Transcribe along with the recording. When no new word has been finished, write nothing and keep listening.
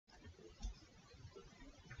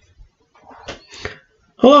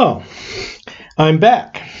Hello, I'm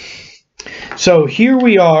back. So here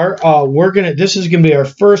we are. This is gonna be our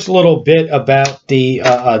first little bit about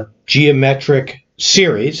the geometric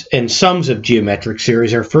series and sums of geometric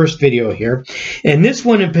series. Our first video here, and this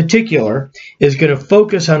one in particular is going to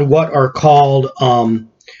focus on what are called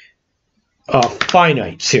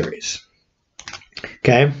finite series.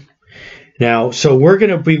 Okay. Now, so we're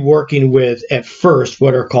going to be working with at first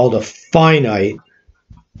what are called a finite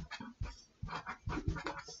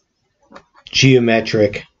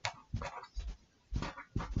geometric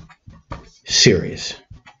series.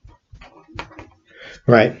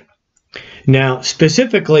 Right. Now,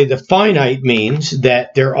 specifically, the finite means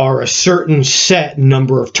that there are a certain set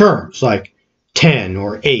number of terms, like 10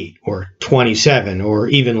 or 8 or 27 or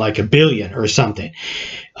even like a billion or something.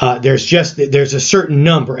 There's a certain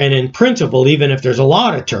number, and in principle, even if there's a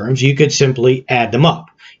lot of terms, you could simply add them up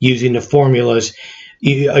using the formulas.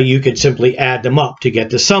 You could simply add them up to get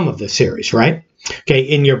the sum of the series, right? Okay,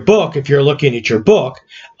 in your book, if you're looking at your book,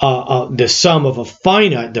 the sum of a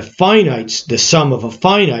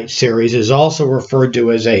finite series is also referred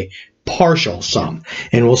to as a partial sum,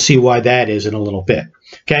 and we'll see why that is in a little bit.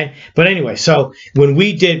 Okay, but anyway, so when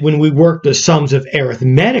we worked the sums of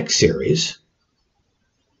arithmetic series,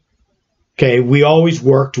 okay, we always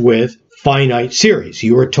worked with finite series.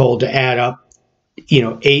 You were told to add up,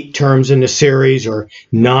 8 terms in the series or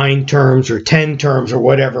 9 terms or 10 terms or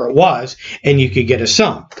whatever it was, and you could get a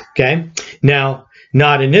sum. Okay, now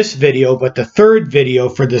not in this video, but the third video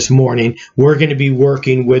for this morning, we're going to be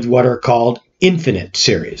working with what are called infinite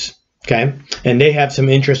series. Okay, and they have some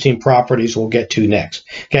interesting properties we'll get to next.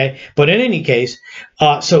 Okay, but in any case,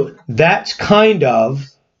 so that's kind of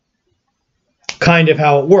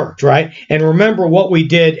how it worked, right? And remember what we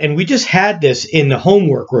did, and we just had this in the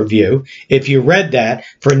homework review. If you read that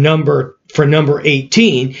for number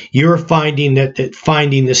 18, you're finding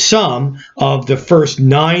finding the sum of the first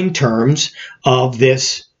 9 terms of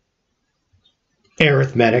this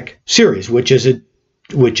arithmetic series, which is a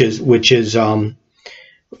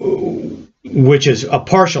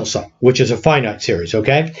partial sum, which is a finite series.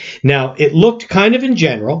 Okay, now it looked kind of in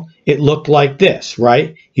general, it looked like this,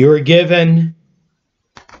 right? You were given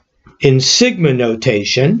in sigma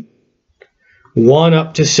notation 1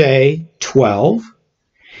 up to, say, 12,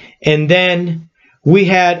 and then we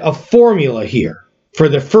had a formula here. For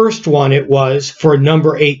the first one, it was, for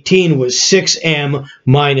number 18, was 6m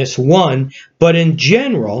minus 1, but in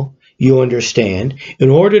general, you understand, in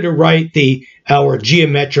order to write our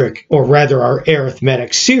geometric, or rather our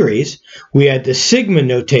arithmetic series, we had the sigma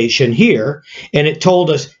notation here, and it told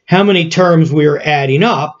us how many terms we were adding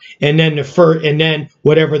up, and then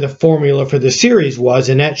whatever the formula for the series was,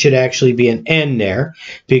 and that should actually be an n there,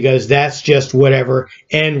 because that's just whatever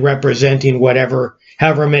n representing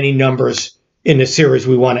however many numbers in the series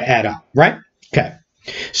we want to add up, right? Okay,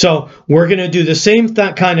 so we're going to do the same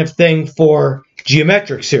kind of thing for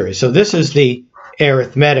geometric series. So this is the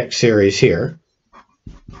arithmetic series here.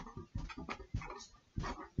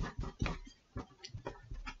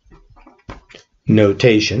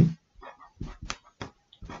 Notation.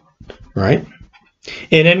 Right?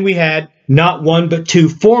 And then we had not 1 but 2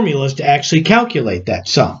 formulas to actually calculate that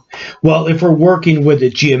sum. Well, if we're working with a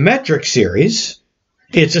geometric series,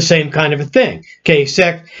 it's the same kind of a thing. Okay,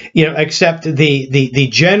 except the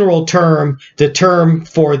general term, the term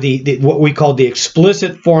for the what we call the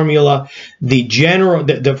explicit formula,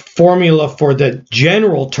 the formula for the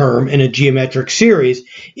general term in a geometric series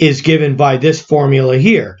is given by this formula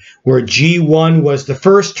here, where G1 was the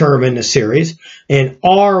first term in the series and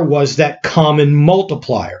R was that common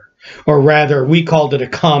multiplier, or rather we called it a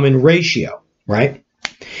common ratio, right?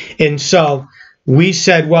 And so we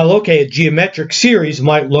said, well, okay, a geometric series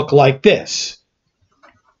might look like this.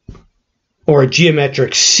 Or a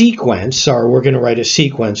geometric sequence, or we're going to write a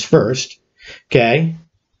sequence first, okay,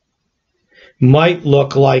 might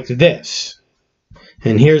look like this.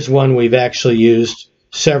 And here's one we've actually used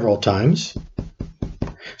several times.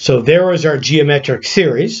 So there was our geometric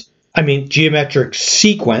series, geometric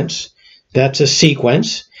sequence. That's a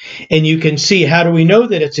sequence. And you can see, how do we know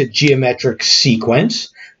that it's a geometric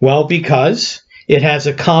sequence? Well, because it has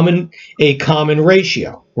a common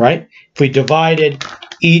ratio, right? If we divided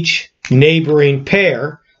each neighboring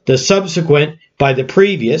pair, the subsequent by the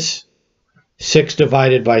previous, 6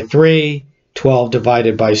 divided by 3, 12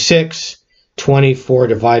 divided by 6, 24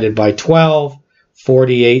 divided by 12,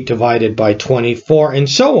 48 divided by 24, and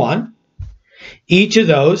so on, each of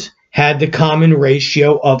those had the common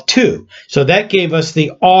ratio of 2. So that gave us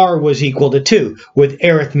the R was equal to 2. With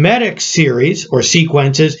arithmetic series or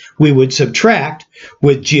sequences, we would subtract.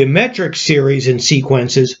 With geometric series and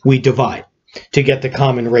sequences, we divide. to get the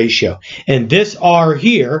common ratio. And this R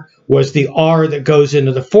here was the R that goes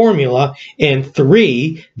into the formula, and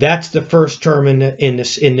 3, that's the first term in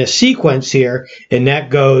the sequence here, and that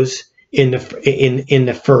goes in the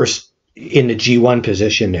G1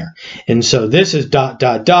 position there. And so this is ...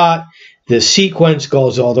 The sequence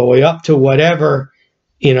goes all the way up to whatever,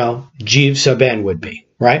 you know, G sub n would be,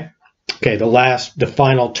 right? Okay, the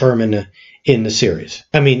final term in the series.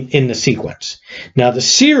 I mean, in the sequence. Now the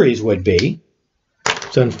series would be,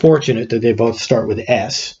 it's unfortunate that they both start with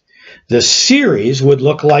S. The series would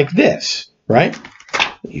look like this, right?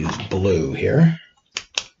 Use blue here.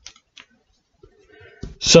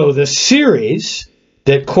 So the series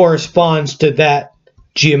that corresponds to that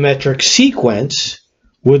geometric sequence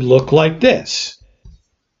would look like this,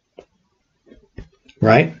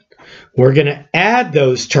 right? We're going to add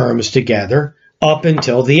those terms together up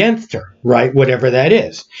until the nth term, right? Whatever that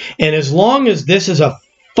is. And as long as this is a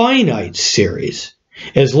finite series,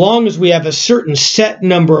 as long as we have a certain set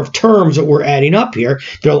number of terms that we're adding up here,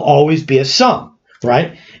 there'll always be a sum,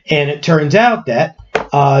 right? And it turns out that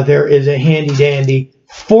there is a handy-dandy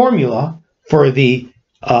formula for the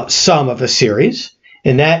sum of a series,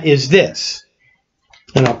 and that is this.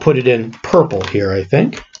 And I'll put it in purple here, I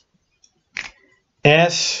think.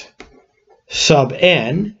 S sub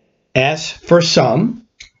n, S for sum,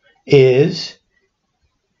 is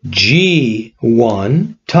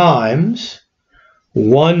G1 times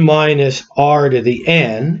 1 minus R to the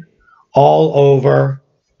n all over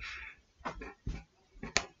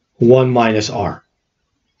 1 minus R.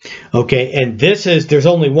 Okay, and this is, there's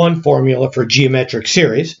only one formula for geometric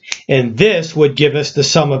series, and this would give us the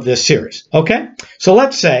sum of this series. Okay, so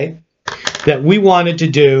let's say that we wanted to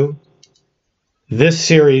do this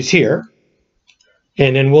series here,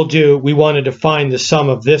 and then we wanted to find the sum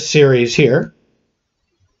of this series here.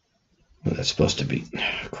 Well, that's supposed to be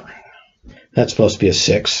a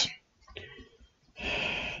 6.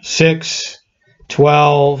 6,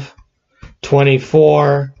 12,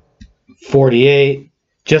 24, 48.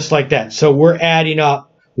 Just like that. So we're adding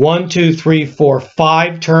up 1, 2, 3, 4,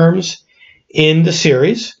 5 terms in the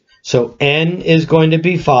series. So n is going to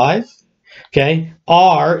be 5. Okay.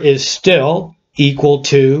 R is still equal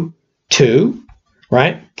to 2,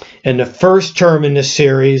 right? And the first term in the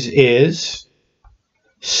series is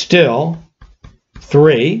still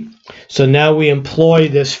 3. So now we employ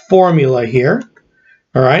this formula here.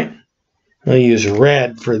 All right. I'll use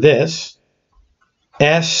red for this.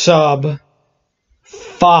 S sub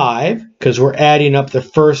 5, because we're adding up the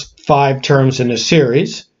first 5 terms in the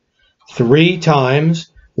series, 3 times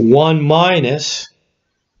 1 minus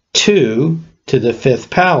 2 to the 5th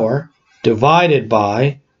power divided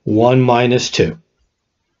by 1 minus 2.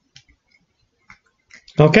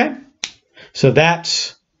 Okay? So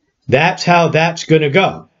that's how that's going to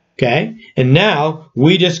go. Okay? And now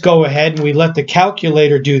we just go ahead and we let the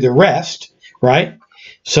calculator do the rest, right?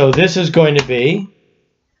 So this is going to be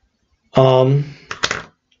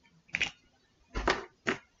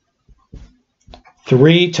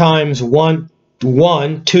 3 times 1, 2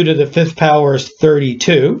 to the 5th power is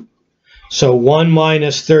 32. So 1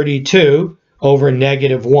 minus 32 over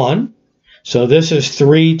negative 1. So this is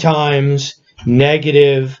 3 times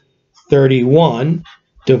negative 31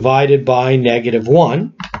 divided by negative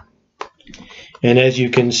 1. And as you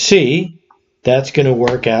can see, that's going to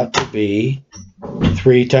work out to be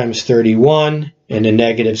 3 times 31, and the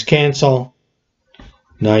negatives cancel,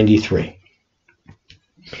 93.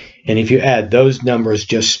 And if you add those numbers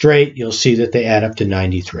just straight, you'll see that they add up to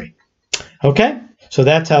 93. Okay, so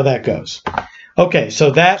that's how that goes. Okay,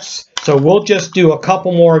 so we'll just do a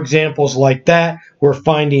couple more examples like that. We're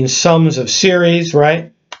finding sums of series,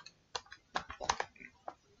 right?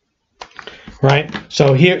 Right,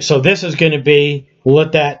 so this is going to be, we'll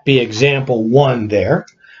let that be example 1 there.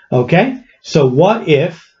 Okay, so what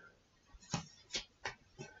if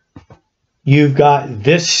you've got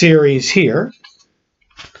this series here?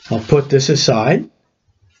 I'll put this aside.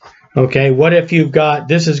 Okay, what if you've got,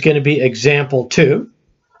 this is going to be example 2.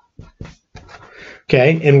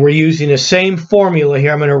 Okay, and we're using the same formula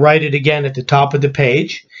here. I'm going to write it again at the top of the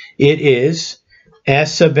page. It is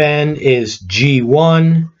S sub n is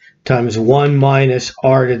G1 times 1 minus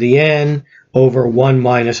R to the n over 1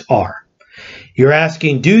 minus R. You're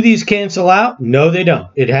asking, do these cancel out? No, they don't.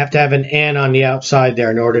 It'd have to have an n on the outside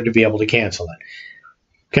there in order to be able to cancel it.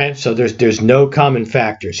 Okay, so there's no common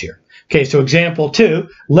factors here. Okay, so example 2,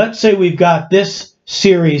 let's say we've got this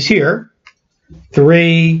series here,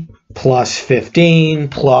 3 plus 15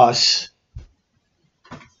 plus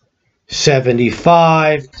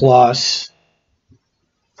 75 plus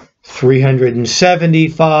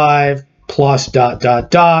 375 plus dot, dot,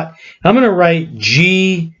 dot. I'm going to write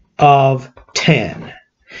g of 10.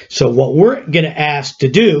 So what we're going to ask to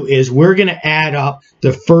do is we're going to add up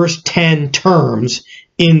the first 10 terms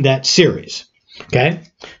in that series. Okay,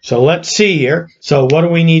 so let's see here. So what do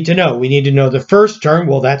we need to know? We need to know the first term.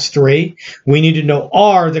 Well, that's 3. We need to know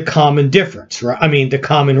R, the common difference, right? I mean, the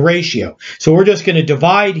common ratio. So we're just going to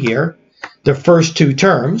divide here the first 2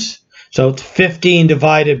 terms. So it's 15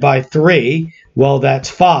 divided by 3. Well, that's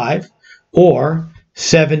 5. Or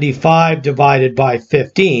 75 divided by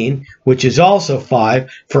 15, which is also 5.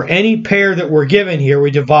 For any pair that we're given here,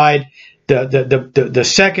 we divide the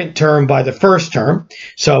second term by the first term.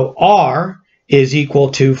 So R is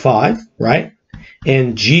equal to 5, right?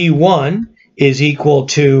 And G1 is equal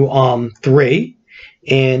to 3.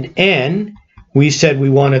 And N, we said we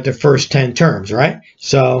wanted the first 10 terms, right?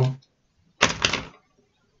 So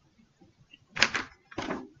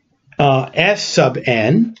S sub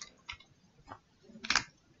N,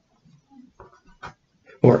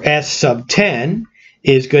 or S sub 10,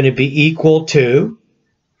 is going to be equal to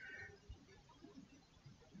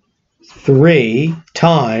 3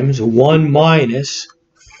 times 1 minus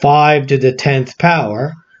 5 to the 10th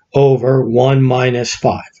power over 1 minus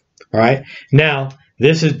 5. All right. Now,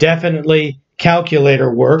 this is definitely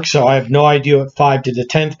calculator work, so I have no idea what 5 to the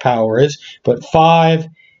 10th power is, but 5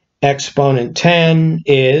 exponent 10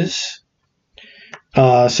 is,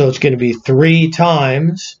 so it's going to be 3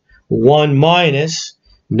 times 1 minus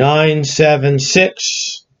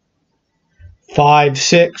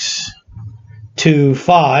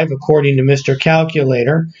 9765625, according to Mr.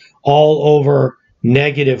 Calculator, all over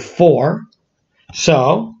 -4.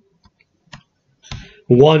 So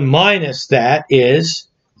 1 minus that is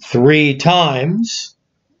 3 times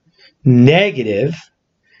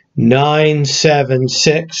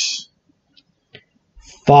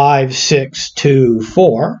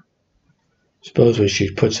 -9765624. Suppose we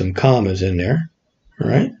should put some commas in there. All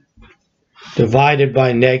right, divided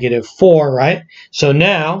by -4, right? So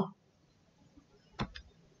now,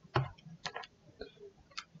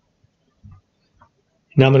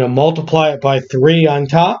 I'm going to multiply it by 3 on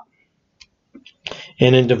top,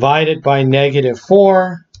 and then divide it by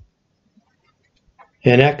 -4,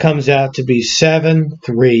 and that comes out to be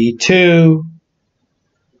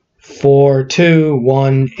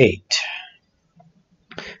 7324218,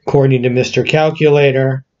 according to Mr.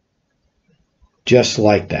 Calculator. Just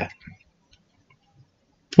like that.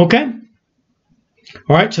 Okay?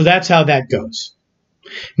 All right, so that's how that goes.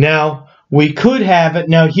 Now, we could have it.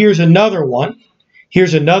 Now, here's another one.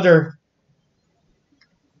 Here's another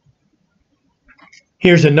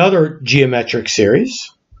geometric series.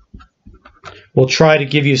 We'll try to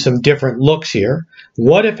give you some different looks here.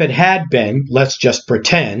 What if it had been, let's just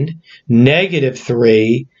pretend,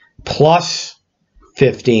 -3 plus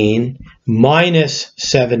 15 minus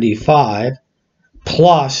 75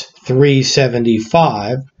 plus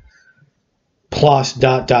 375 plus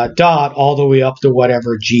dot, dot, dot, all the way up to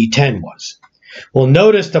whatever G10 was. Well,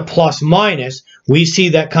 notice the plus minus, we see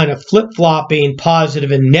that kind of flip-flopping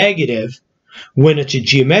positive and negative when it's a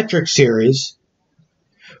geometric series,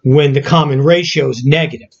 when the common ratio is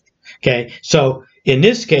negative. Okay, so in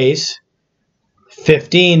this case,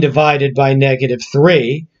 15 divided by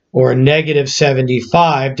 -3, or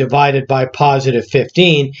 -75 divided by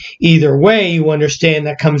 +15, either way, you understand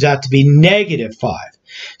that comes out to be -5.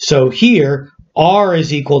 So here, R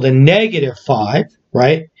is equal to -5,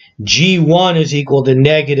 right? G1 is equal to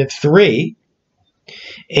 -3,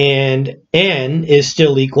 and N is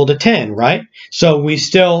still equal to 10, right? So we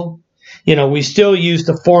still, we still use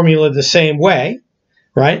the formula the same way,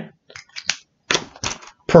 right?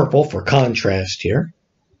 Purple for contrast here.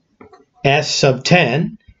 S sub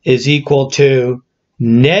 10 is equal to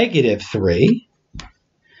 -3,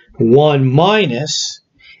 1 minus,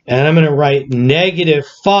 and I'm going to write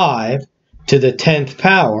 -5 to the 10th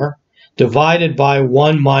power divided by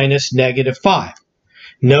 1 minus -5.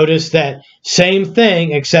 Notice that same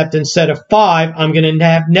thing, except instead of 5, I'm going to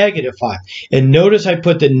have -5. And notice I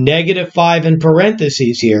put the -5 in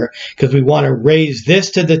parentheses here because we want to raise this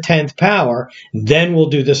to the 10th power, then we'll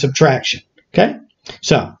do the subtraction. Okay?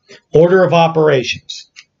 So, order of operations.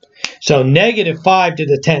 So -5 to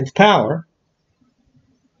the 10th power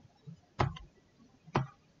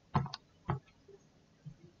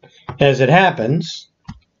as it happens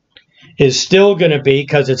is still going to be,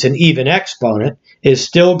 because it's an even exponent, is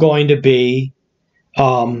still going to be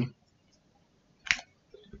the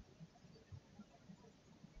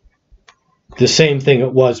same thing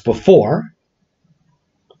it was before,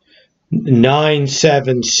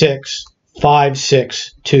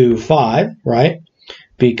 9765625, right?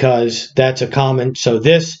 Because that's a common, so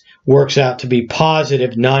this works out to be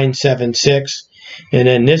positive 976. And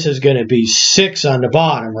then this is going to be 6 on the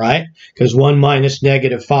bottom, right? Because 1 minus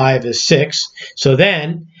negative 5 is 6. So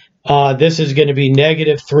then this is going to be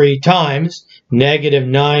negative 3 times negative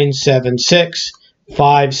 976,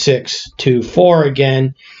 5624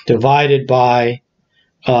 again, divided by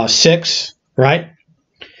 6, right?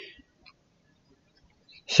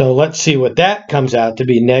 So let's see what that comes out to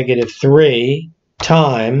be. Negative 3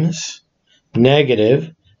 times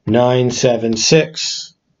negative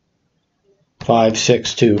 976,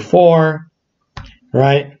 5624,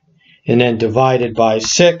 right? And then divided by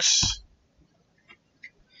 6.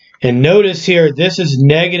 And notice here, this is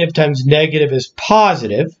negative times negative is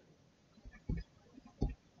positive.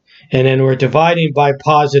 And then we're dividing by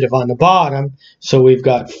positive on the bottom. So we've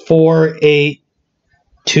got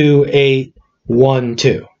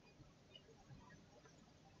 482812.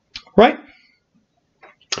 Right?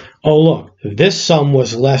 Oh, look, this sum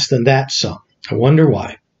was less than that sum. I wonder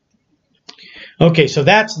why. Okay, so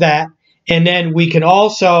that's that. And then we can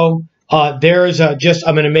also, I'm going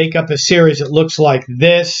to make up a series that looks like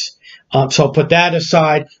this. So I'll put that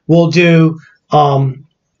aside. We'll do, how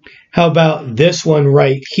about this one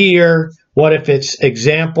right here? What if it's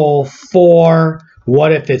example 4?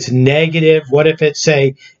 What if it's negative? What if it's,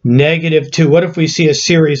 say, negative 2? What if we see a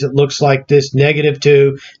series that looks like this? Negative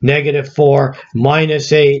 2, negative 4,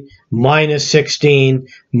 minus 8, minus 16,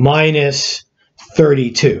 minus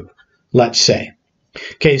 32, let's say.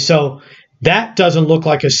 Okay, so that doesn't look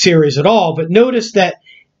like a series at all, but notice that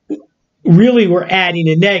really we're adding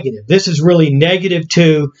a negative. This is really negative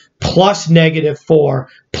 2 plus negative 4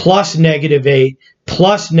 plus negative 8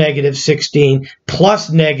 plus negative 16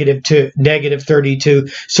 plus negative 32.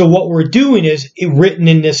 So what we're doing is, written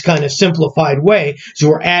in this kind of simplified way, is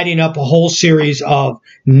we're adding up a whole series of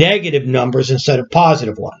negative numbers instead of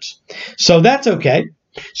positive ones. So that's okay.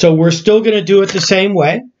 So we're still going to do it the same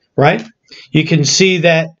way, right? You can see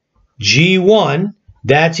that G1,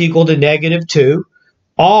 that's equal to negative 2.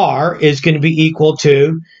 R is going to be equal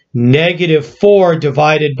to negative 4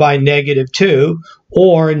 divided by negative 2,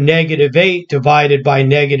 or negative 8 divided by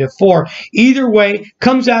negative 4. Either way,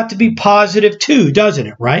 comes out to be positive 2, doesn't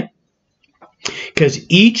it, right? Because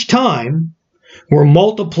each time we're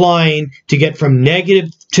multiplying to get from negative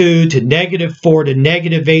 2 to negative 4 to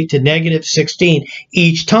negative 8 to negative 16,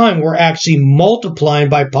 each time we're actually multiplying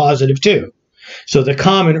by positive 2. So the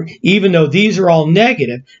common, even though these are all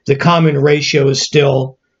negative, the common ratio is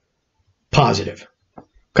still positive.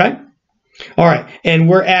 Okay? All right, and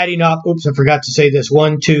we're adding up, oops, I forgot to say this,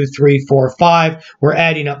 1, 2, 3, 4, 5. We're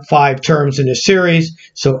adding up 5 terms in a series,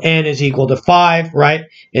 so n is equal to 5, right?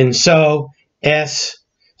 And so S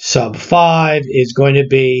sub 5 is going to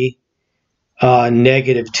be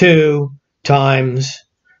negative 2 times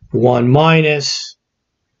 1 minus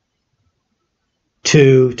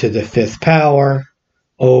 2 to the 5th power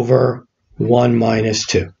over 1 minus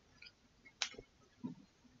 2.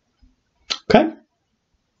 Okay?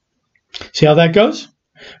 See how that goes?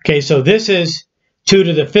 Okay, so this is 2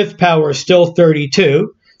 to the 5th power is still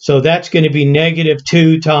 32. So that's going to be negative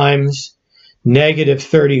 2 times negative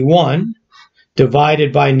 31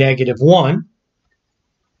 divided by negative 1.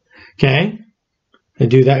 Okay? I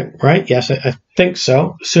do that right? Yes, I think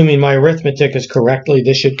so. Assuming my arithmetic is correctly,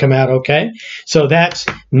 this should come out okay. So that's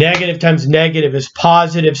negative times negative is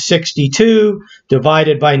positive 62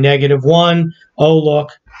 divided by negative 1. Oh,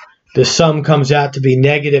 look, the sum comes out to be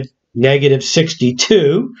negative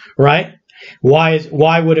 62, right?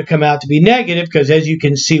 Why would it come out to be negative? Because as you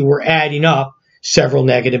can see, we're adding up several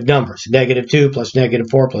negative numbers. Negative 2 plus negative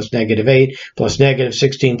 4 plus negative 8 plus negative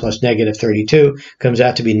 16 plus negative 32 comes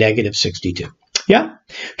out to be negative 62. Yeah?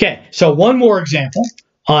 Okay, so one more example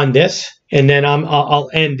on this, and then I'll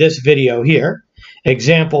end this video here.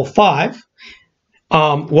 Example 5.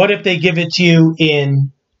 What if they give it to you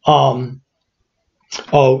in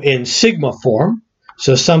sigma form?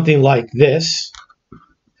 So something like this.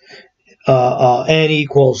 N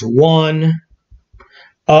equals 1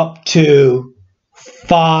 up to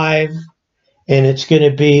 5, and it's going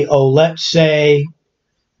to be, let's say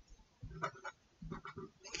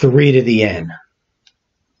 3 to the n.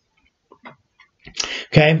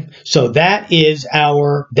 Okay, so that is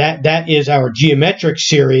our geometric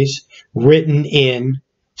series written in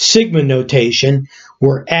sigma notation.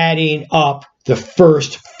 We're adding up the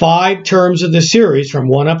first 5 terms of the series from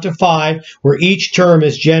 1 up to 5, where each term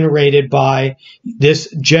is generated by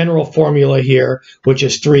this general formula here, which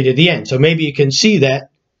is 3 to the n. So maybe you can see that,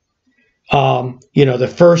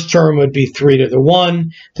 the first term would be 3 to the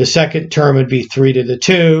 1, the second term would be 3 to the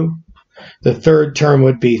 2, the third term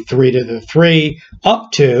would be 3 to the 3,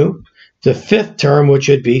 up to the fifth term, which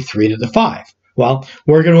would be 3 to the 5. Well,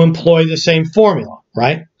 we're going to employ the same formula,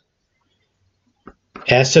 right?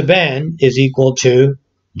 S of n is equal to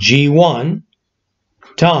G1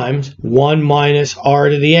 times 1 minus r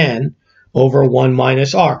to the n over 1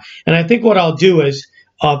 minus r. And I think what I'll do is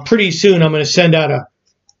pretty soon I'm going to send out a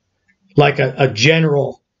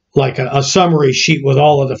general, a summary sheet with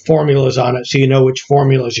all of the formulas on it so you know which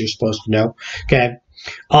formulas you're supposed to know. Okay.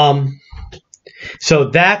 So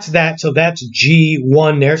that's that. So that's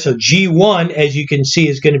G1 there. So G1, as you can see,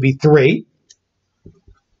 is going to be 3.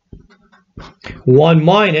 1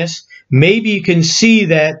 minus, maybe you can see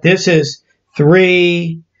that this is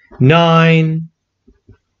 3, 9,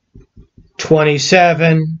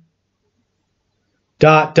 27, ...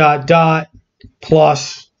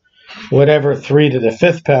 plus whatever 3 to the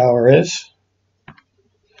 5th power is.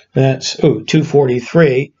 That's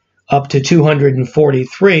 243 up to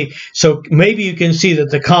 243. So maybe you can see that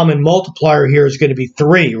the common multiplier here is going to be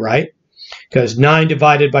 3, right? Because 9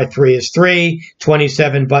 divided by 3 is 3,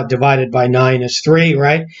 27 divided by 9 is 3,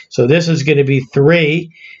 right? So this is going to be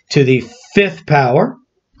 3 to the 5th power,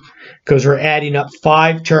 because we're adding up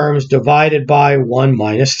 5 terms divided by 1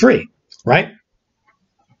 minus 3, right?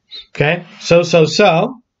 Okay, so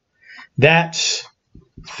that's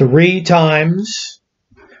 3 times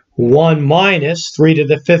 1 minus 3 to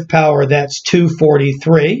the 5th power, that's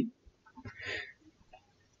 243,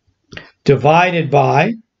 divided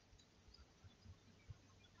by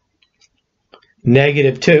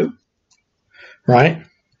 -2, right?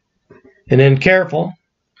 And then careful,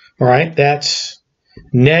 all right, that's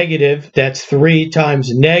 3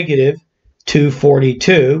 times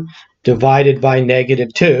 -242 divided by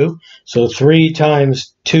 -2. So 3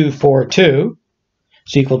 times 242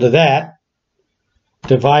 is equal to that.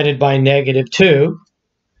 Divided by -2,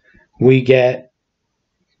 we get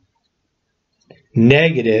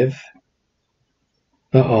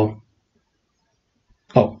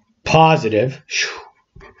positive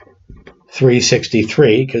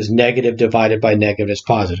 363, because negative divided by negative is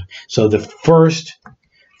positive. So the first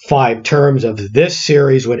 5 terms of this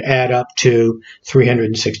series would add up to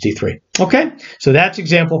 363. Okay, so that's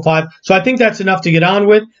example 5. So I think that's enough to get on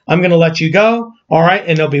with. I'm going to let you go. All right,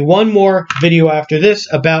 and there'll be one more video after this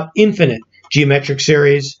about infinite geometric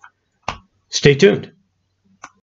series. Stay tuned.